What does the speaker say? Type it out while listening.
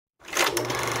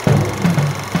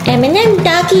MNM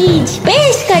talkies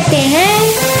पेश करते हैं।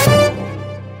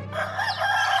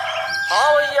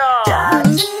 हाँ भैया,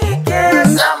 चाची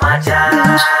के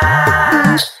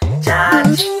समाचार,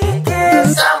 चाची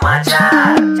के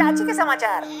समाचार, चाची के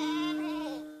समाचार।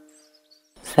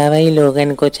 सभी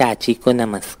लोगन को चाची को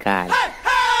नमस्कार।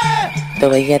 तो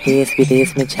भैया देश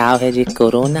विदेश में छाव है जी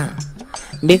कोरोना,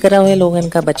 बिक रहा है लोगन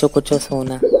का बच्चों कुछ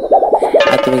सोना।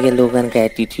 अब तो भैया लोगन का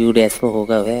एटीट्यूड ऐसा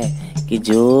होगा है कि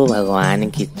जो भगवान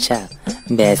की इच्छा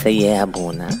वैसा ही है अब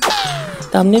होना।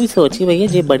 तो हमने भी सोची भैया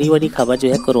ये बड़ी बड़ी खबर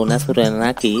जो है कोरोना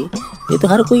सुरोना की, ये तो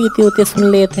हर कोई इतने होते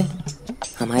सुन लेते।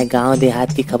 हमारे गांव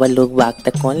देहात की खबर लोग बाग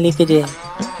तक कौन लेके जाए।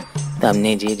 तो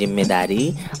हमने ये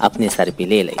जिम्मेदारी अपने सर पे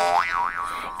ले ली।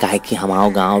 काहे कि हमारा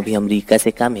गांव भी अमेरिका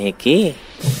से कम है कि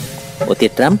उते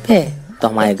ट्रम्प है तो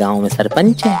हमारे गांव में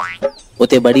सरपंच है,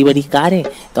 उते बड़ी बड़ी कारें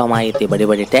तो हमारे इतने बड़े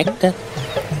बड़े ट्रैक्टर,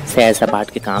 सैर सपाट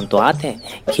के काम तो आते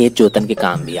हैं, खेत जोतन के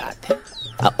काम भी आते हैं।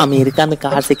 अब अमेरिका में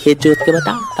कार से खेत जोत के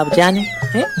बताओ तब जाने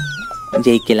हैं।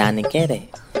 जय खिलाने कह रहे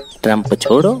ट्रम्प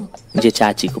छोड़ो जे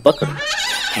चाची को पकड़ो।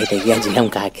 भैया जी हम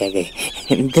कहा कह गए।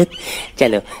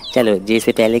 चलो चलो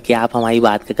जैसे पहले कि आप हमारी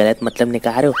बात का गलत मतलब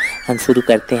निकालो, हम शुरू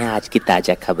करते हैं आज की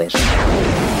ताजा खबर।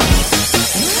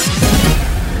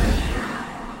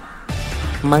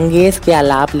 मंगेश के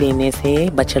आलाप लेने से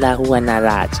बछड़ा हुआ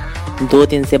नाराज, 2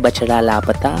 दिन से बछड़ा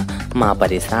लापता, माँ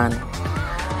परेशान।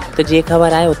 तो ये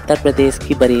खबर आए उत्तर प्रदेश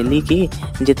की बरेली की,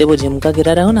 जिते वो झिमका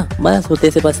गिरा रहो ना, बस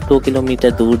उते से बस 2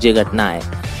 किलोमीटर दूर ये घटना है।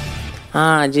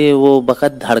 हाँ जी, वो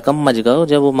बखत धड़कम मच गयो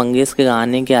जब वो मंगेश के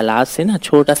गाने के आलाप से ना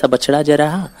छोटा सा बछड़ा जो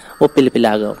रहा वो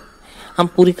पिलपिला गयो। हम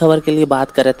पूरी खबर के लिए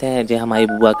बात करते हैं जो हमारी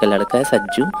बुआ का लड़का है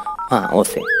सज्जू, हाँ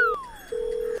उसे।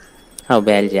 हाँ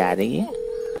बैल जा रही है।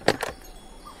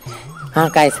 हाँ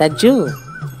का सज्जू?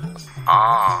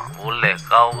 हाँ बोल ले,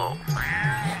 कहो।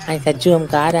 हाँ सज्जू हम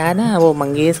कहा रहा ना वो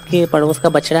मंगेश के पड़ोस का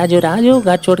बछड़ा जो रहा जो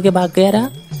घर छोड़ के भाग गया रहा,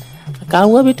 क्या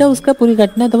हुआ बेटा उसका, पूरी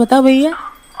घटना तो बताओ भैया।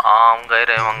 हाँ हम गए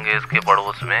रहे मंगेश के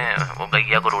पड़ोस में, वो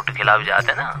गैया को रोटी खिला भी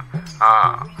जाते ना।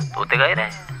 हाँ तोते गए रहे।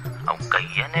 अब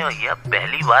गैया ने भैया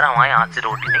पहली बार हमारे हाथ से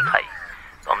रोटी नहीं खाई,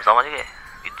 तो हम समझ गए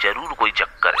कि जरूर कोई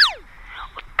चक्कर है।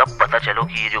 और तब पता चलो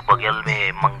कि ये जो बगल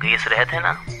में मंगेश रहते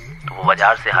ना, तो वो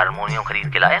बाजार से हारमोनियम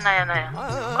खरीद के लाया नया नया,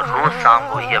 और रोज शाम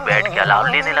को भैया बैठ के अलाव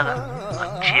लेने लगा।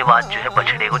 अच्छी बात जो है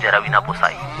बछड़े को जरा भी ना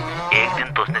पुसाई। एक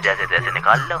दिन तो उसने जैसे तैसे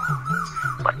निकाल लो,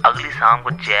 पर अगली शाम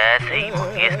को जैसे ही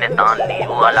मंगेश ने तान ली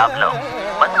वो अलाप लो,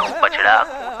 बस बछड़ा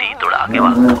खूंटी तोड़ा के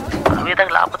भाग अभी तक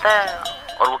लापता है।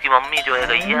 और वो की मम्मी जो है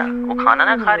गैया वो खाना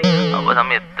ना खा रही है। अब बस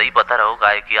हमें इतना ही पता रहो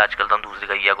गाय की आजकल तो हम दूसरी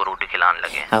गैया को रोटी खिलाने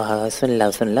लगे। हाँ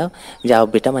सुन लो, जाओ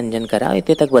बेटा मंजन कराओ,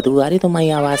 इतने तक बदबू आ रही तुम्हारी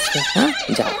आवाज से। हाँ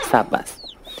जाओ शाबाश।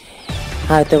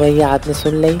 हाँ तो भैया आपने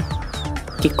सुन ली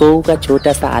कि कोऊ का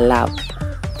छोटा सा आलाप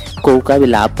कोऊ का भी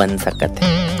लाभ बन सकता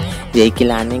है। यही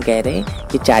खिलाने कह रहे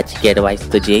कि चाची की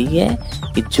एडवाइस तो यही है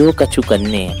कि जो कछु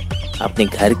करने अपने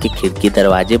घर के खिड़की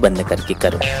दरवाजे बंद करके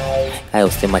करो,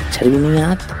 उससे मच्छर भी नहीं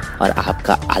आते और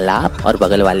आपका आलाप और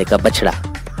बगल वाले का बछड़ा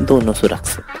दोनों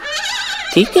सुरक्षित।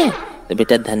 ठीक है तो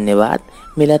बेटा धन्यवाद,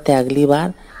 मिलते हैं अगली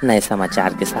बार नए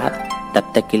समाचार के साथ,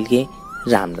 तब तक के लिए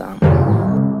राम राम।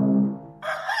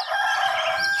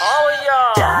 हाँ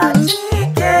भैया, चाची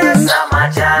के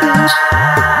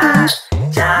समाचार,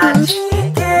 चाची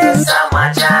के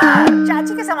समाचार,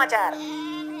 चाची के समाचार।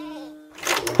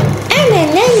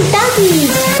 MNM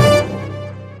talkies.